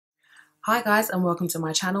Hi guys and welcome to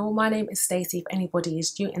my channel. My name is Stacy. If anybody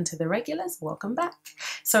is new into the regulars, welcome back.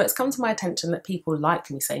 So it's come to my attention that people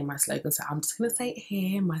like me saying my slogan, so I'm just going to say it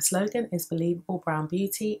here. My slogan is Believable Brown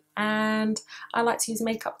Beauty, and I like to use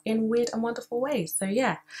makeup in weird and wonderful ways. So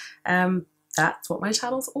yeah, that's what my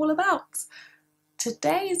channel's all about.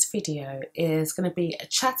 Today's video is going to be a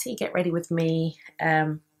chatty get ready with me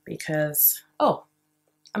because,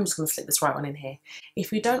 I'm just going to slip this right on in here.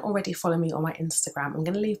 If you don't already follow me on my Instagram, I'm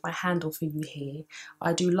going to leave my handle for you here.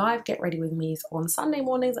 I do live get ready with me's on Sunday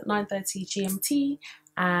mornings at 9:30 GMT.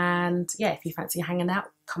 And yeah, if you fancy hanging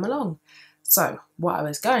out, come along. So what I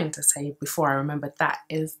was going to say before I remembered that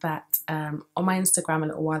is that on my Instagram a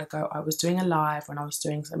little while ago, I was doing a live when I was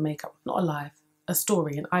doing some makeup, not a live, a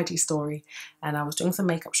story, an IG story, and I was doing some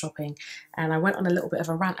makeup shopping, and I went on a little bit of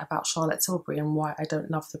a rant about Charlotte Tilbury and why I don't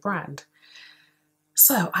love the brand.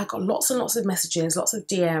 So I got lots and lots of messages, lots of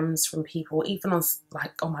DMs from people, even on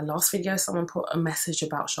my last video, someone put a message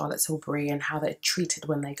about Charlotte Tilbury and how they're treated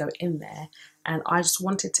when they go in there. And I just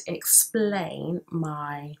wanted to explain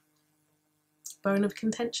my bone of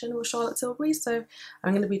contention with Charlotte Tilbury. So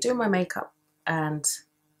I'm going to be doing my makeup and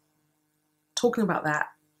talking about that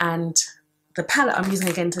and the palette I'm using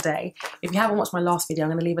again today. If you haven't watched my last video,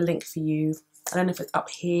 I'm going to leave a link for you. I don't know if it's up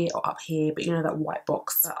here or up here, but you know that white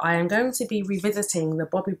box. I am going to be revisiting the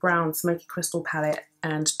Bobbi Brown Smokey Crystal Palette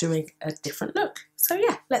and doing a different look. So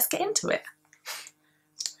yeah, let's get into it.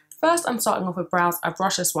 First, I'm starting off with brows. I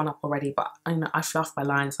brushed this one up already, but I fluffed my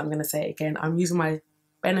lines, so I'm going to say it again. I'm using my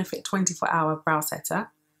Benefit 24-hour brow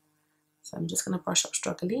setter. So I'm just going to brush up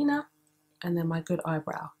Strugglina and then my good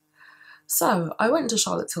eyebrow. So I went to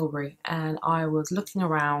Charlotte Tilbury and I was looking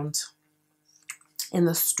around in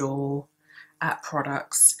the store at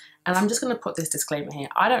products, and I'm just going to put this disclaimer here.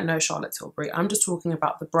 I don't know Charlotte Tilbury. I'm just talking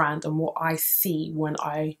about the brand and what I see when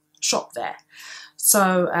I shop there.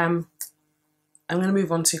 So I'm going to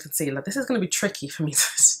move on to concealer. This is going to be tricky for me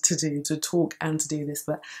to talk and to do this,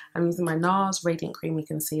 but I'm using my NARS Radiant Creamy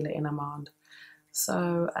Concealer in Amande.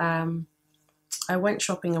 So I went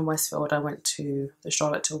shopping in Westfield. I went to the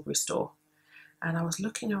Charlotte Tilbury store and I was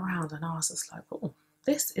looking around and I was just like, oh,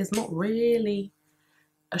 this is not really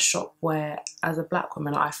a shop where, as a black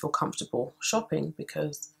woman, I feel comfortable shopping,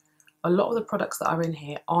 because a lot of the products that are in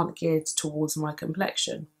here aren't geared towards my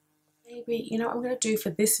complexion. Maybe, you know what I'm going to do for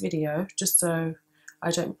this video, just so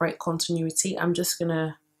I don't break continuity, I'm just going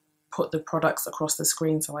to put the products across the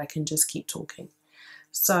screen so I can just keep talking.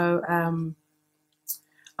 So I'm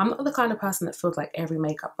not the kind of person that feels like every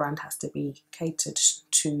makeup brand has to be catered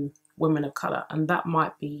to women of colour, and that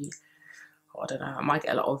might be, I don't know, I might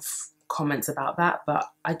get a lot of comments about that,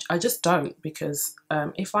 but I just don't, because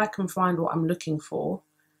if I can find what I'm looking for,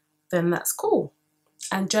 then that's cool.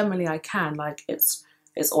 And generally I can. Like, it's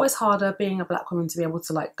always harder being a black woman to be able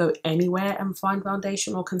to like go anywhere and find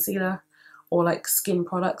foundation or concealer or like skin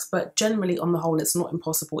products, but generally on the whole it's not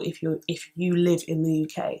impossible if you live in the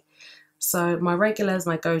UK. So my regulars,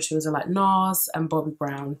 my go-tos are like NARS and Bobbi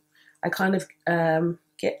Brown. I kind of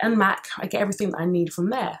and MAC, I get everything that I need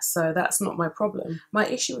from there, so that's not my problem. My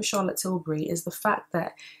issue with Charlotte Tilbury is the fact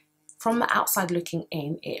that from the outside looking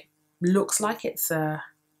in, it looks like it's a,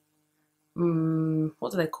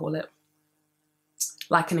 what do they call it?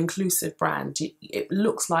 Like an inclusive brand. It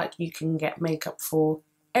looks like you can get makeup for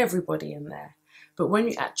everybody in there. But when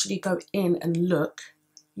you actually go in and look,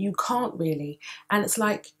 you can't really. And it's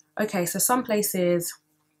like, okay, so some places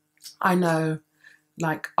I know,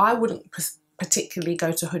 like I wouldn't particularly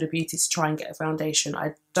go to Huda Beauty to try and get a foundation.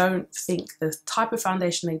 I don't think the type of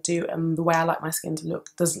foundation they do and the way I like my skin to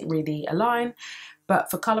look doesn't really align,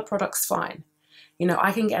 but for colour products, fine. You know,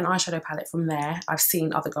 I can get an eyeshadow palette from there. I've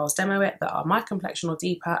seen other girls demo it that are my complexion or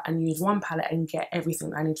deeper and use one palette and get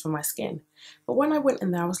everything I need for my skin. But when I went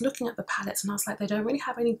in there, I was looking at the palettes and I was like, they don't really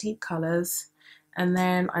have any deep colours. And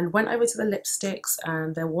then I went over to the lipsticks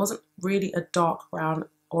and there wasn't really a dark brown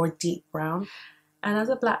or a deep brown. And as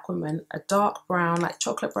a black woman, a dark brown, like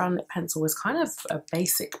chocolate brown lip pencil was kind of a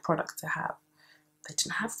basic product to have. They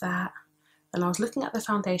didn't have that. And I was looking at the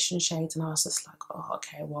foundation shades and I was just like, oh,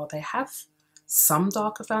 okay, well, they have some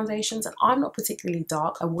darker foundations. And I'm not particularly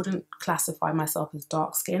dark. I wouldn't classify myself as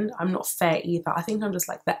dark skinned. I'm not fair either. I think I'm just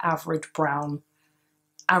like the average brown,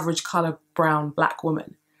 average color brown black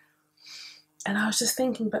woman. And I was just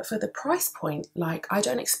thinking, but for the price point, like I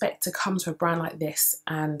don't expect to come to a brand like this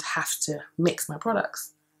and have to mix my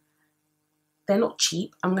products. They're not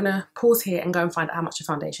cheap. I'm going to pause here and go and find out how much a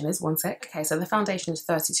foundation is. One sec. Okay, so the foundation is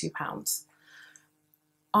 £32.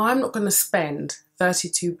 I'm not going to spend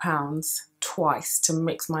 £32 twice to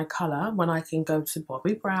mix my colour when I can go to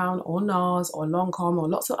Bobbi Brown or NARS or Lancome or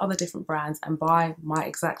lots of other different brands and buy my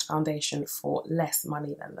exact foundation for less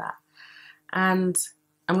money than that. And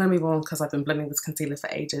I'm going to move on because I've been blending this concealer for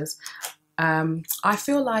ages. I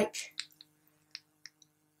feel like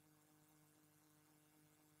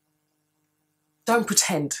don't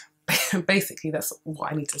pretend. Basically, that's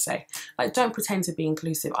what I need to say. Like, don't pretend to be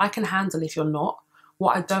inclusive. I can handle if you're not.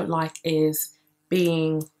 What I don't like is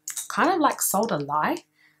being kind of like sold a lie.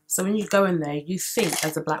 So when you go in there, you think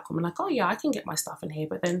as a black woman, like, oh yeah, I can get my stuff in here.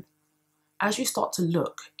 But then as you start to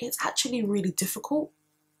look, it's actually really difficult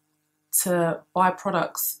to buy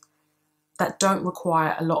products that don't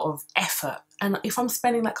require a lot of effort. And if I'm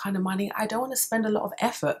spending that kind of money, I don't want to spend a lot of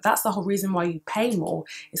effort. That's the whole reason why you pay more,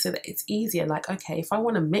 is so that it's easier. Like, okay, if I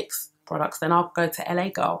want to mix products, then I'll go to LA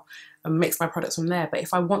Girl and mix my products from there. But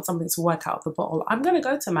if I want something to work out of the bottle, I'm going to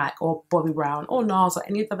go to MAC or Bobbi Brown or NARS or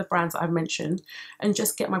any of the other brands that I've mentioned and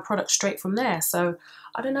just get my product straight from there. So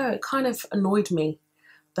I don't know, it kind of annoyed me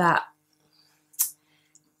that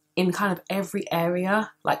in kind of every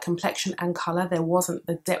area, like complexion and colour, there wasn't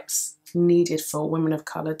the depth needed for women of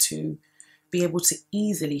colour to be able to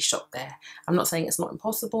easily shop there. I'm not saying it's not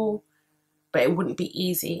impossible, but it wouldn't be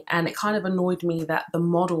easy. And it kind of annoyed me that the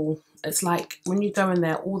model, it's like when you go in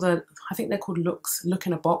there, all the, I think they're called look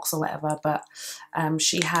in a box or whatever, but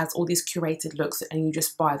she has all these curated looks and you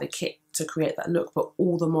just buy the kit to create that look, but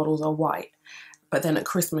all the models are white. But then at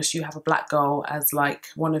Christmas, you have a black girl as like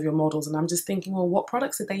one of your models. And I'm just thinking, well, what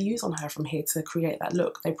products did they use on her from here to create that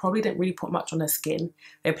look? They probably didn't really put much on her skin.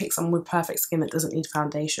 They picked someone with perfect skin that doesn't need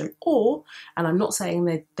foundation. Or, and I'm not saying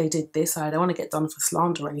they did this, I don't want to get done for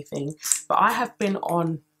slander or anything, but I have been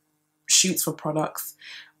on shoots for products.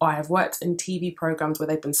 I have worked in TV programs where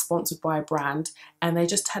they've been sponsored by a brand and they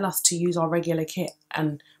just tell us to use our regular kit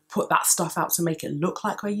and put that stuff out to make it look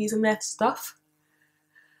like we're using their stuff.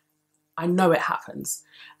 I know it happens.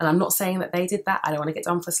 And I'm not saying that they did that. I don't want to get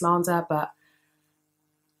done for slander, but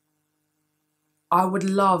I would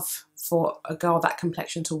love for a girl that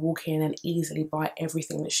complexion to walk in and easily buy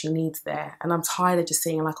everything that she needs there. And I'm tired of just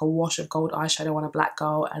seeing like a wash of gold eyeshadow on a black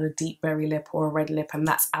girl and a deep berry lip or a red lip, and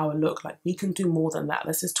that's our look. Like, we can do more than that.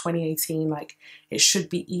 This is 2018. Like, it should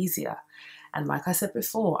be easier. And like I said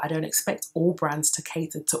before, I don't expect all brands to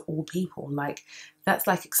cater to all people. Like, that's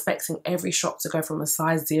like expecting every shop to go from a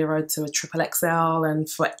size 0 to a triple XL and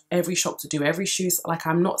for every shop to do every shoe. Like,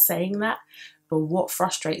 I'm not saying that, but what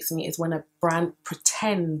frustrates me is when a brand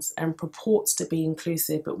pretends and purports to be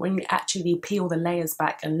inclusive, but when you actually peel the layers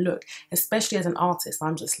back and look, especially as an artist,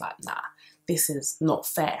 I'm just like, nah, this is not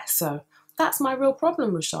fair. So that's my real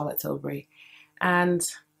problem with Charlotte Tilbury. And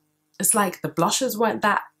it's like the blushes weren't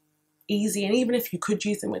that easy, and even if you could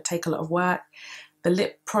use them, it would take a lot of work. The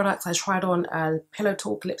lip products, I tried on a Pillow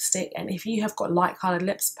Talk lipstick, and if you have got light coloured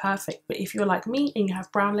lips, perfect. But if you're like me and you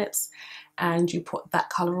have brown lips and you put that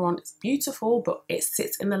colour on, it's beautiful, but it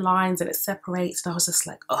sits in the lines and it separates, and I was just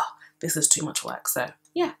like, oh, this is too much work. So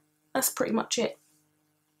yeah, that's pretty much it.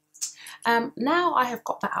 Now I have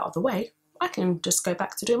got that out of the way, I can just go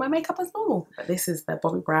back to doing my makeup as normal. But this is the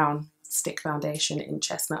Bobbi Brown stick foundation in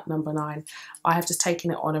Chestnut number 9. I have just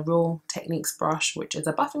taken it on a Real Techniques brush, which is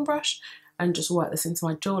a buffing brush, and just work this into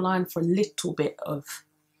my jawline for a little bit of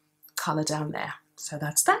colour down there. So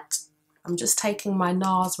that's that. I'm just taking my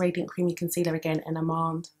NARS Radiant Creamy Concealer again in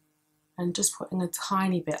Amande and just putting a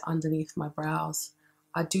tiny bit underneath my brows.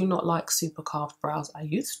 I do not like super carved brows. I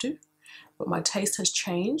used to, but my taste has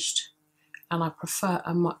changed and I prefer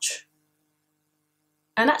a much...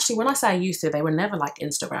 And actually, when I say I used to, they were never like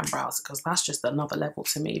Instagram brows, because that's just another level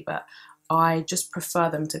to me, but I just prefer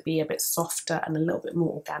them to be a bit softer and a little bit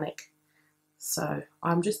more organic. So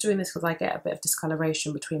I'm just doing this because I get a bit of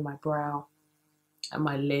discoloration between my brow and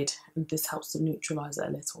my lid, and this helps to neutralise it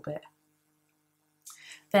a little bit.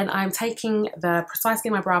 Then I'm taking the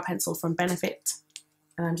Precisely My Brow Pencil from Benefit,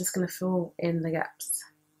 and I'm just going to fill in the gaps.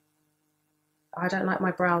 I don't like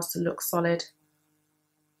my brows to look solid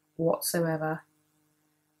whatsoever,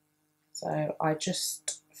 so I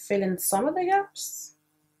just fill in some of the gaps.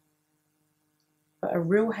 But a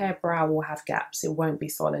real hair brow will have gaps, it won't be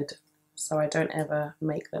solid, so I don't ever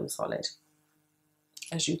make them solid,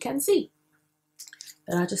 as you can see.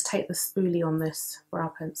 Then I just take the spoolie on this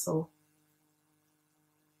brow pencil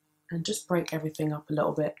and just break everything up a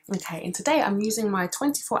little bit. Okay, and today I'm using my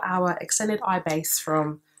 24-hour extended eye base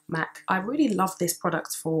from MAC. I really love this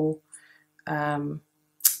product for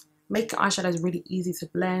making eyeshadows really easy to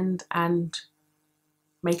blend and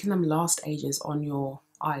making them last ages on your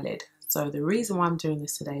eyelid. So the reason why I'm doing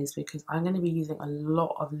this today is because I'm going to be using a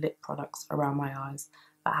lot of lip products around my eyes.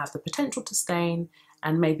 that have the potential to stain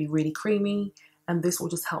and maybe really creamy, and this will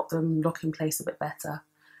just help them lock in place a bit better.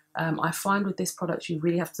 I find with this product you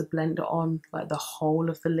really have to blend it on like the whole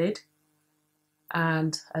of the lid,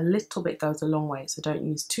 and a little bit goes a long way, so don't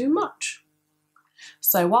use too much.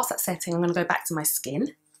 So whilst that's setting, I'm going to go back to my skin.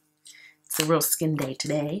 It's a real skin day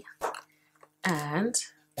today, and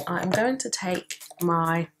I'm going to take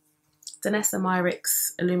my Danessa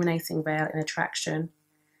Myricks Illuminating Veil in Attraction,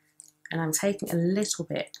 and I'm taking a little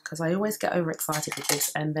bit because I always get overexcited with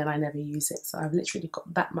this and then I never use it. So I've literally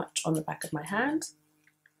got that much on the back of my hand,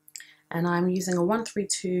 and I'm using a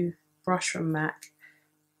 132 brush from MAC,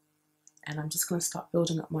 and I'm just going to start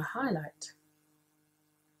building up my highlight.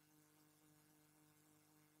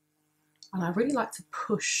 And I really like to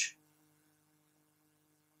push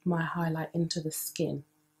my highlight into the skin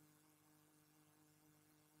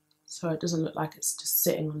so it doesn't look like it's just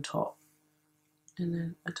sitting on top. And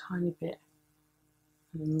then a tiny bit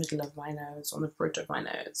in the middle of my nose, on the bridge of my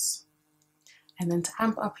nose. And then to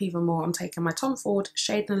amp up even more, I'm taking my Tom Ford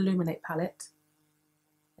Shade and Illuminate palette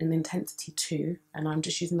in Intensity 2, and I'm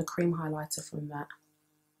just using the cream highlighter from that.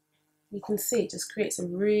 You can see it just creates a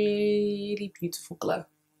really beautiful glow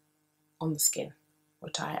on the skin,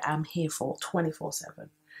 which I am here for 24/7.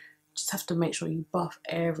 Just have to make sure you buff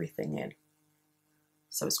everything in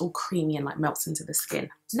so it's all creamy and like melts into the skin.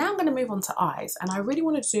 Now I'm going to move on to eyes, and I really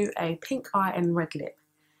want to do a pink eye and red lip.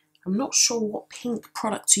 I'm not sure what pink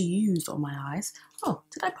product to use on my eyes. Oh,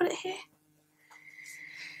 did I put it here?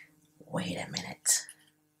 Wait a minute.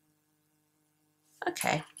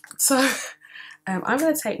 Okay, so I'm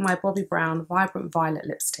going to take my Bobbi Brown Vibrant Violet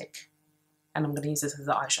lipstick, and I'm going to use this as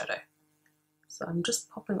an eyeshadow. So I'm just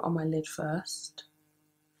popping it on my lid first,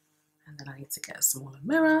 and then I need to get a smaller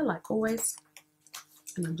mirror like always,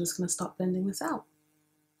 and I'm just going to start blending this out.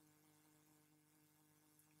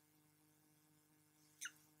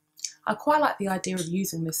 I quite like the idea of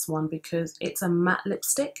using this one because it's a matte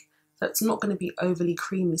lipstick, so it's not going to be overly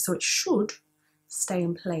creamy, so it should stay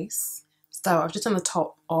in place. So I've just done the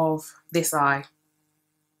top of this eye,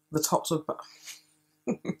 the tops of,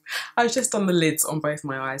 I've just done the lids on both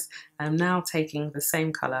my eyes, and I'm now taking the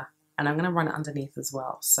same colour and I'm going to run it underneath as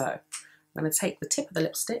well. So I'm going to take the tip of the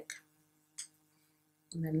lipstick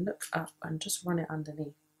and then look up and just run it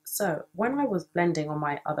underneath. So when I was blending on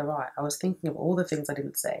my other eye, I was thinking of all the things I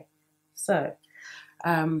didn't say. So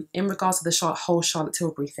in regards to the whole Charlotte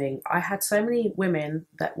Tilbury thing, I had so many women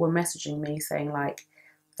that were messaging me saying like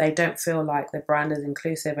they don't feel like their brand is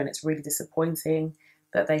inclusive and it's really disappointing,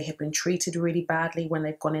 that they have been treated really badly when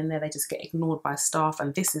they've gone in there. They just get ignored by staff,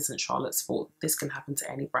 and this isn't Charlotte's fault. This can happen to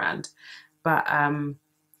any brand. But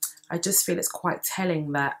I just feel it's quite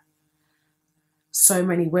telling that so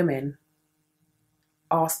many women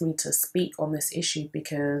asked me to speak on this issue,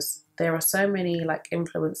 because there are so many like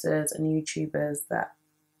influencers and YouTubers that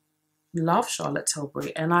love Charlotte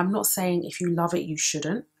Tilbury, and I'm not saying if you love it you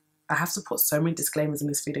shouldn't. I have to put so many disclaimers in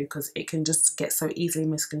this video because it can just get so easily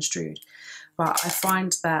misconstrued. But I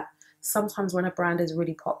find that sometimes when a brand is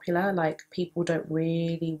really popular, like people don't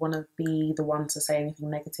really want to be the one to say anything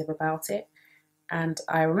negative about it. And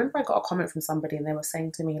I remember I got a comment from somebody and they were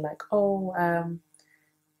saying to me like, oh,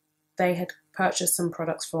 they had purchased some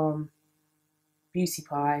products from Beauty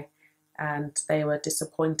Pie and they were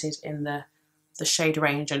disappointed in the shade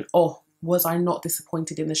range, and oh, was I not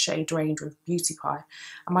disappointed in the shade range with Beauty Pie?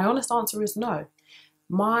 And my honest answer is no.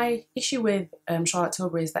 My issue with Charlotte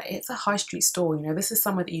Tilbury is that it's a high street store. You know, this is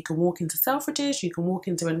somewhere that you can walk into Selfridges, you can walk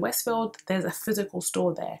into in Westfield. There's a physical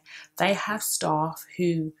store there. They have staff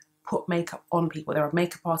who put makeup on people. There are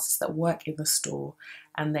makeup artists that work in the store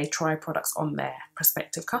and they try products on their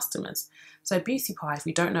prospective customers. So Beauty Pie, if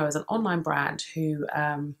you don't know, is an online brand who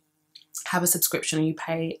have a subscription and you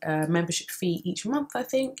pay a membership fee each month, I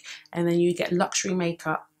think, and then you get luxury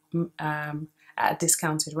makeup at a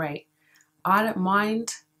discounted rate. I don't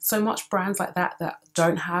mind so much brands like that that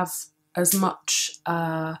don't have as much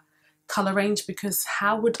colour range, because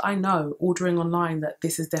how would I know ordering online that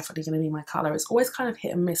this is definitely going to be my colour? It's always kind of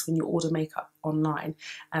hit and miss when you order makeup online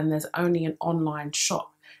and there's only an online shop.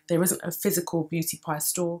 There isn't a physical Beauty Pie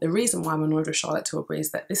store. The reason why I'm annoyed with Charlotte Tilbury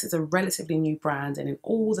is that this is a relatively new brand, and in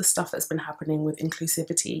all the stuff that's been happening with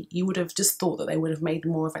inclusivity, you would have just thought that they would have made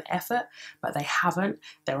more of an effort, but they haven't.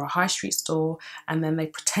 They're a high street store and then they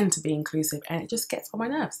pretend to be inclusive, and it just gets on my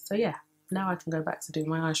nerves. So yeah, now I can go back to doing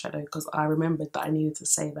my eyeshadow because I remembered that I needed to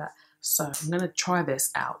say that. So I'm going to try this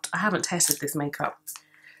out. I haven't tested this makeup.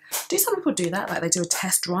 Do some people do that? Like they do a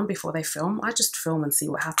test run before they film? I just film and see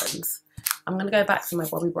what happens. I'm going to go back to my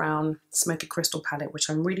Bobbi Brown Smokey Crystal Palette, which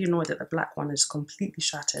I'm really annoyed that the black one is completely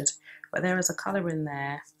shattered. But there is a colour in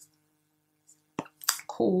there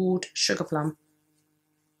called Sugar Plum.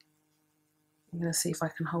 I'm going to see if I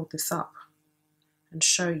can hold this up and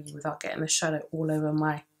show you without getting the shadow all over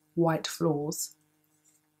my white floors.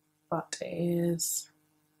 But it is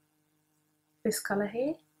this colour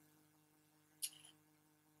here.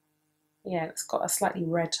 Yeah, it's got a slightly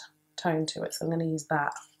red tone to it, so I'm going to use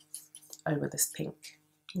that over this pink.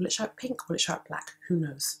 Will it show up pink or will it show up black? Who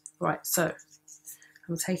knows? Right, so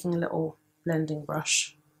I'm taking a little blending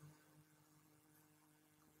brush.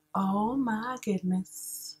 Oh my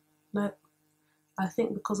goodness. No, I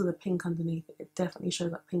think because of the pink underneath, it definitely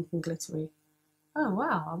shows up pink and glittery. Oh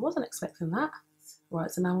wow, I wasn't expecting that.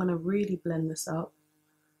 Right, so now I'm going to really blend this up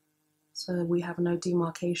so we have no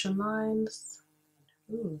demarcation lines.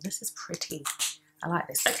 Ooh, this is pretty. I like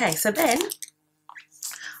this. Okay, so then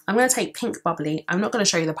I'm going to take Pink Bubbly. I'm not going to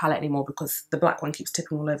show you the palette anymore because the black one keeps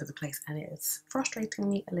tipping all over the place and it is frustrating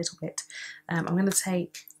me a little bit. I'm going to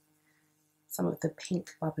take some of the Pink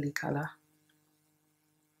Bubbly colour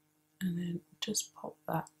and then just pop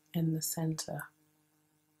that in the centre.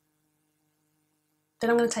 Then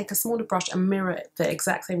I'm going to take a smaller brush and mirror the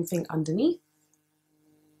exact same thing underneath.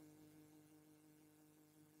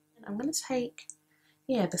 And I'm going to take,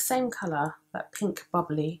 yeah, the same colour, that Pink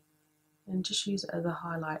Bubbly, and just use it as a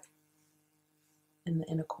highlight in the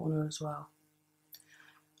inner corner as well.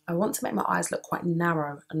 I want to make my eyes look quite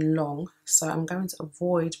narrow and long, so I'm going to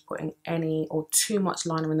avoid putting any or too much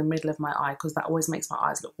liner in the middle of my eye because that always makes my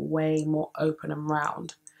eyes look way more open and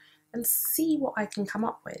round. And see what I can come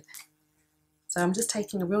up with. So I'm just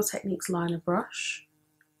taking a Real Techniques liner brush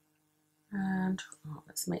and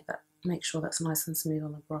let's make sure that's nice and smooth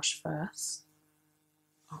on the brush first.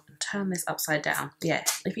 And turn this upside down. Yeah,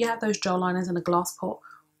 if you have those gel liners in a glass pot,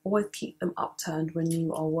 always keep them upturned when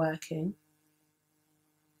you are working.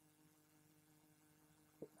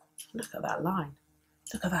 Look at that line.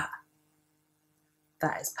 Look at that.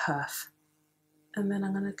 That is perf. And then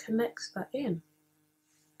I'm going to connect that in.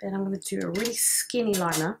 Then I'm going to do a really skinny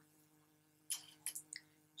liner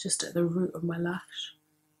just at the root of my lash.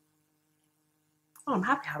 Oh, I'm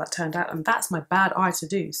happy how that turned out, and that's my bad eye to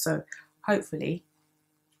do, so hopefully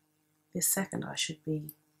this second eye should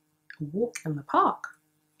be a walk in the park.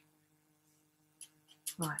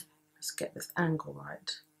 Right, let's get this angle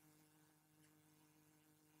right.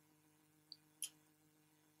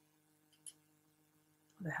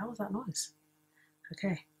 What the hell was that noise?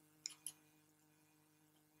 Okay.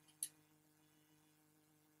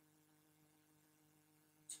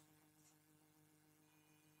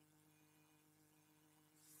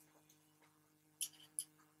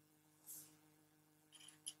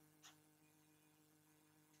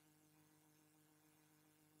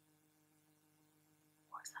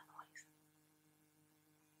 What is that noise?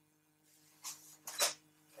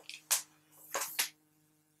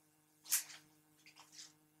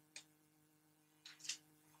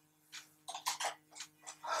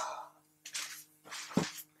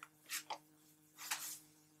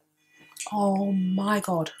 Oh my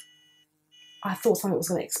god. I thought something was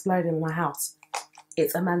going to explode in my house.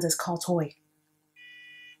 It's Amanda's car toy.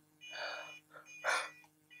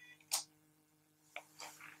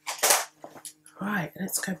 Right,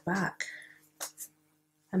 let's go back.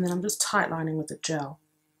 And then I'm just tight lining with the gel.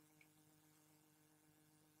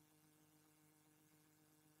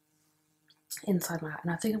 Inside my hat.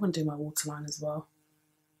 And I think I'm going to do my waterline as well.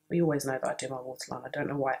 We always know that I do my waterline. I don't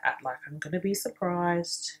know why I act like I'm going to be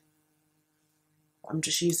surprised. I'm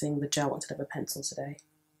just using the gel instead of a pencil today.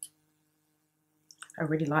 I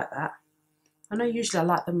really like that. I know usually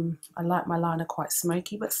I like my liner quite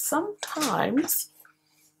smoky, but sometimes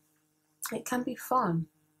it can be fun.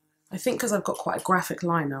 I think because I've got quite a graphic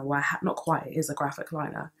liner, not quite, it is a graphic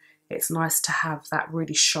liner, it's nice to have that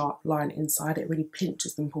really sharp line inside. It really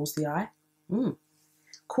pinches and pulls the eye.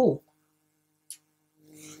 Cool.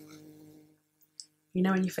 You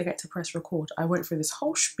know when you forget to press record, I went through this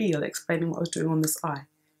whole spiel explaining what I was doing on this eye.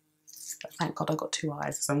 But thank God I got two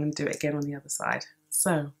eyes, so I'm going to do it again on the other side.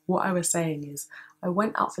 So what I was saying is, I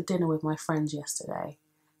went out for dinner with my friends yesterday,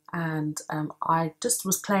 and I just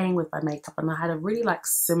was playing with my makeup, and I had a really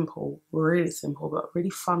really simple but really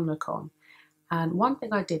fun look on. And one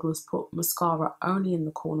thing I did was put mascara only in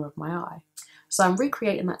the corner of my eye. So I'm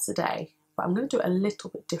recreating that today, but I'm going to do it a little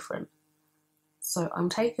bit different. So I'm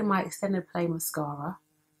taking my extended play mascara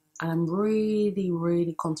and I'm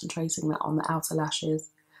really concentrating that on the outer lashes,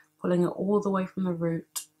 pulling it all the way from the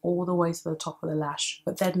root, all the way to the top of the lash.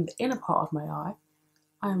 But then the inner part of my eye,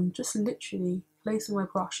 I'm just literally placing my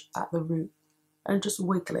brush at the root and just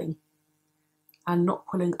wiggling and not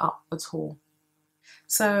pulling up at all.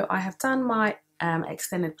 So I have done my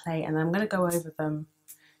extended play, and I'm going to go over them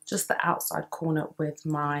just the outside corner with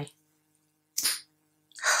my,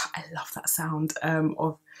 I love that sound,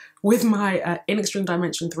 with my In Extreme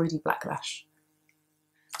Dimension 3D Black Lash.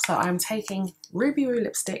 So I'm taking Ruby Woo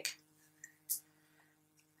lipstick,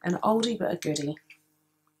 an oldie but a goodie.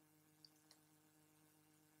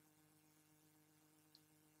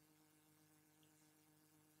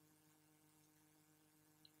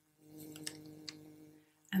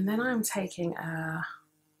 And then I'm taking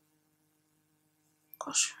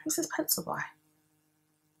gosh, who's this pencil by?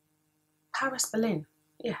 Paris Berlin.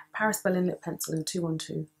 Yeah, Paris Berlin lip pencil in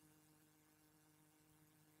 212.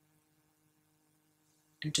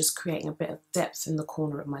 And just creating a bit of depth in the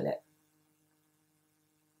corner of my lip.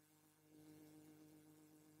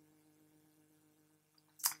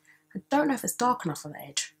 I don't know if it's dark enough on the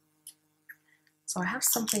edge. So I have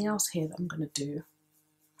something else here that I'm going to do.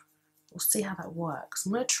 We'll see how that works.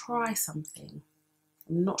 I'm going to try something.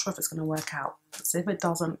 I'm not sure if it's going to work out. So if it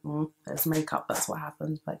doesn't, there's makeup, that's what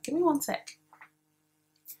happens. But give me one sec.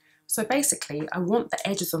 So basically, I want the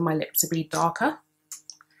edges of my lip to be darker.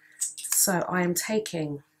 So I am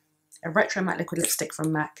taking a Retro Matte Liquid Lipstick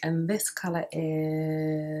from MAC, and this colour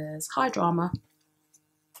is High Drama.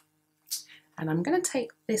 And I'm going to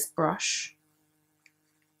take this brush,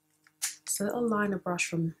 it's a little liner brush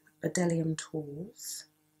from Bdellium Tools,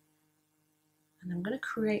 and I'm going to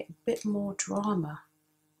create a bit more drama.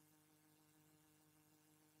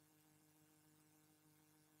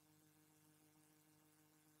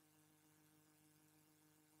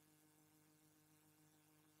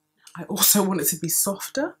 I also want it to be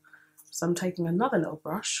softer, so I'm taking another little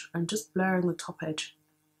brush and just blurring the top edge.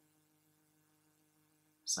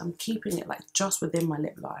 So I'm keeping it like just within my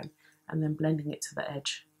lip line and then blending it to the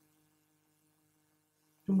edge.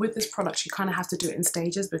 And with this product, you kind of have to do it in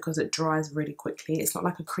stages because it dries really quickly. It's not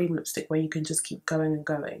like a cream lipstick where you can just keep going and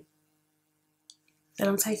going. Then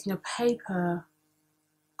I'm taking a paper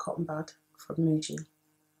cotton bud from Muji.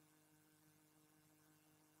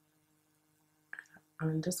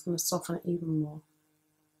 I'm just going to soften it even more.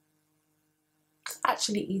 It's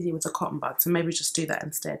actually easy with a cotton bud, so maybe just do that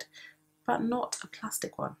instead. But not a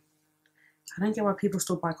plastic one. I don't get why people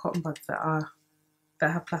still buy cotton buds that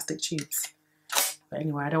have plastic tubes. But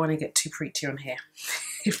anyway, I don't want to get too preachy on here.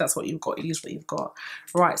 If that's what you've got, use what you've got.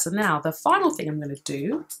 Right, so now the final thing I'm going to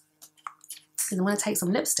do is I'm going to take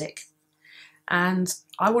some lipstick, and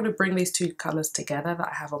I want to bring these two colours together that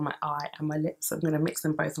I have on my eye and my lips. I'm going to mix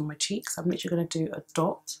them both on my cheeks. I'm literally going to do a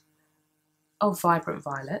dot of Vibrant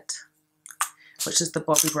Violet, which is the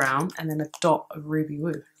Bobbi Brown, and then a dot of Ruby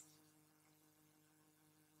Woo.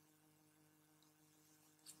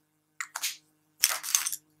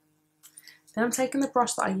 Then I'm taking the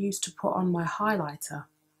brush that I used to put on my highlighter,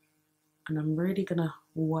 and I'm really going to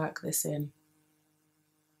work this in.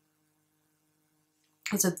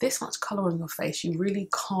 And so this much colour on your face, you really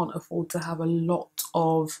can't afford to have a lot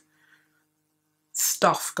of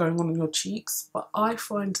stuff going on in your cheeks. But I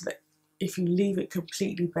find that if you leave it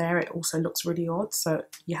completely bare, it also looks really odd. So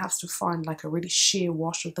you have to find like a really sheer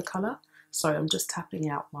wash of the colour. So I'm just tapping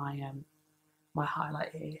out my my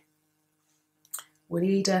highlight here.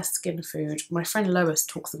 Weleda Skin Food. My friend Lois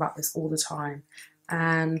talks about this all the time,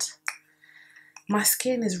 and my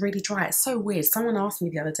skin is really dry. It's so weird. Someone asked me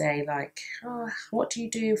the other day, like, oh, what do you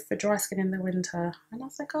do for dry skin in the winter? And I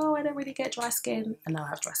was like, oh, I don't really get dry skin. And now I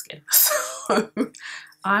have dry skin. So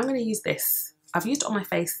I'm going to use this. I've used it on my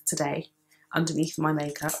face today underneath my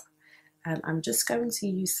makeup, and I'm just going to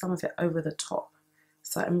use some of it over the top.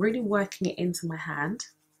 So I'm really working it into my hand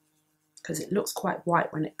because it looks quite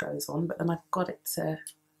white when it goes on, but then I've got it to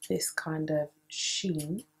this kind of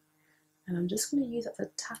sheen, and I'm just going to use it to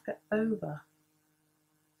tap it over.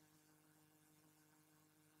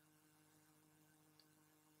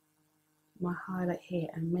 My highlight here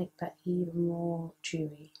and make that even more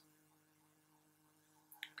dewy.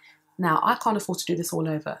 Now, I can't afford to do this all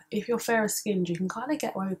over. If you're fairer skinned, you can kind of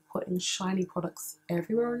get away with putting shiny products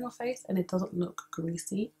everywhere on your face and it doesn't look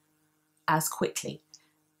greasy as quickly.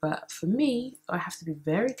 But for me, I have to be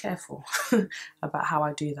very careful about how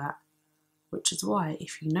I do that, which is why,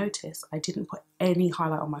 if you notice, I didn't put any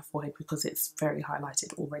highlight on my forehead because it's very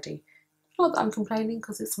highlighted already. Not that I'm complaining,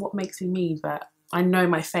 because it's what makes me me, but I know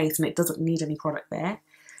my face and it doesn't need any product there.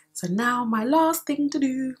 So now my last thing to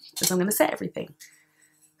do is I'm going to set everything.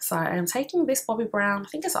 So I'm taking this Bobbi Brown, I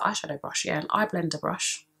think it's an eyeshadow brush, yeah, an eye blender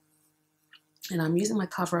brush. And I'm using my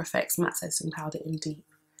Cover FX matte setting powder in Deep.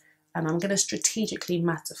 And I'm going to strategically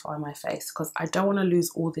mattify my face because I don't want to lose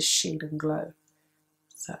all this sheen and glow.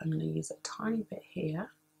 So I'm going to use a tiny bit here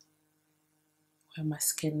where my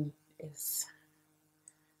skin is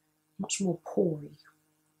much more pory.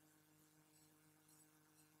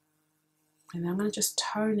 And then I'm going to just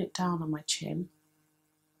tone it down on my chin.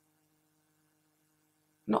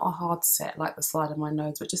 Not a hard set like the side of my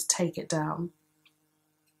nose, but just take it down.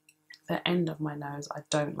 The end of my nose I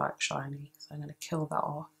don't like shiny, so I'm going to kill that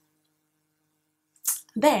off.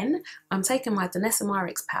 Then I'm taking my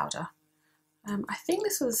Denesamyrix powder. I think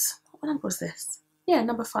this was, what number was this? Yeah,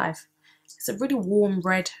 number 5. It's a really warm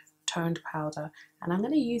red toned powder, and I'm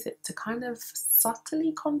going to use it to kind of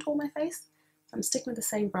subtly contour my face. So I'm sticking with the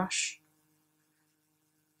same brush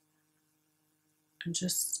and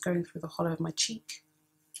just going through the hollow of my cheek.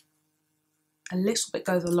 A little bit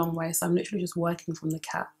goes a long way, so I'm literally just working from the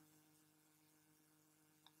cap.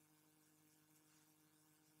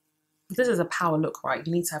 If this is a power look, right,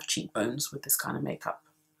 you need to have cheekbones with this kind of makeup,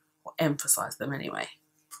 or emphasize them anyway.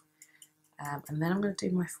 And then I'm going to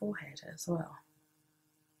do my forehead as well.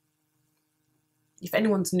 If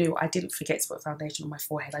anyone's new, I didn't forget to put foundation on my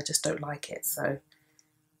forehead. I just don't like it, so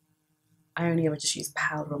I only ever just use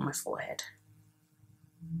powder on my forehead.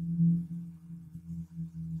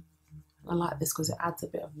 I like this because it adds a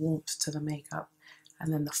bit of warmth to the makeup.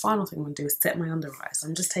 And then the final thing I'm going to do is set my under eyes. So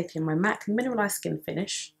I'm just taking my MAC Mineralized Skin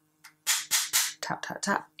Finish, tap, tap,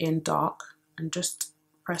 tap, in dark, and just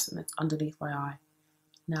pressing it underneath my eye.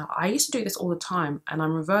 Now, I used to do this all the time, and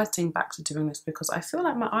I'm reverting back to doing this because I feel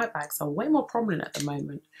like my eye bags are way more prominent at the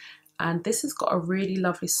moment. And this has got a really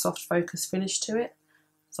lovely soft focus finish to it.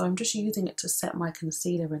 So I'm just using it to set my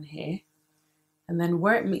concealer in here. And then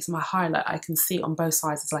where it meets my highlight, I can see on both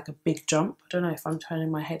sides it's like a big jump. I don't know if I'm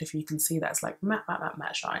turning my head, if you can see that. It's like matte, matte, matte,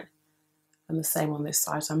 matte shine. And the same on this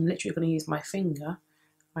side. So I'm literally going to use my finger,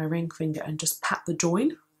 my ring finger, and just pat the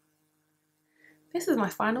join. This is my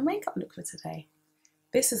final makeup look for today.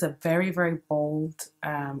 This is a very, very bold,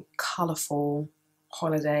 colourful,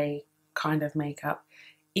 holiday kind of makeup.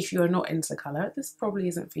 If you're not into colour, this probably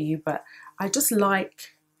isn't for you, but I just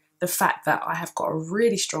like the fact that I have got a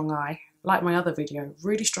really strong eye, like my other video,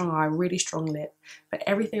 really strong eye, really strong lip, but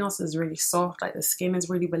everything else is really soft. Like the skin is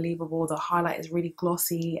really believable, the highlight is really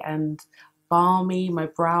glossy and balmy, my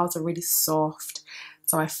brows are really soft.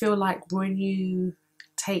 So I feel like when you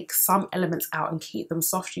take some elements out and keep them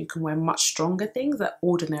soft, you can wear much stronger things that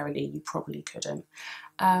ordinarily you probably couldn't.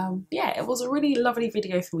 Yeah, it was a really lovely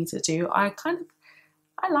video for me to do. I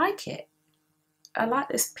like it. I like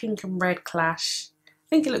this pink and red clash.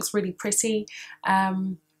 I think it looks really pretty.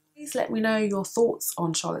 Please let me know your thoughts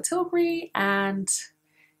on Charlotte Tilbury, and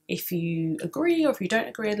if you agree or if you don't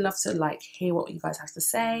agree, I'd love to hear what you guys have to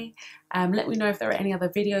say. Let me know if there are any other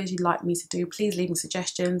videos you'd like me to do. Please leave me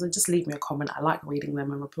suggestions and just leave me a comment. I like reading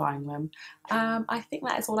them and replying them. I think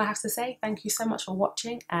that is all I have to say. Thank you so much for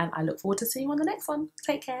watching, and I look forward to seeing you on the next one.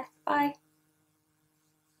 Take care. Bye.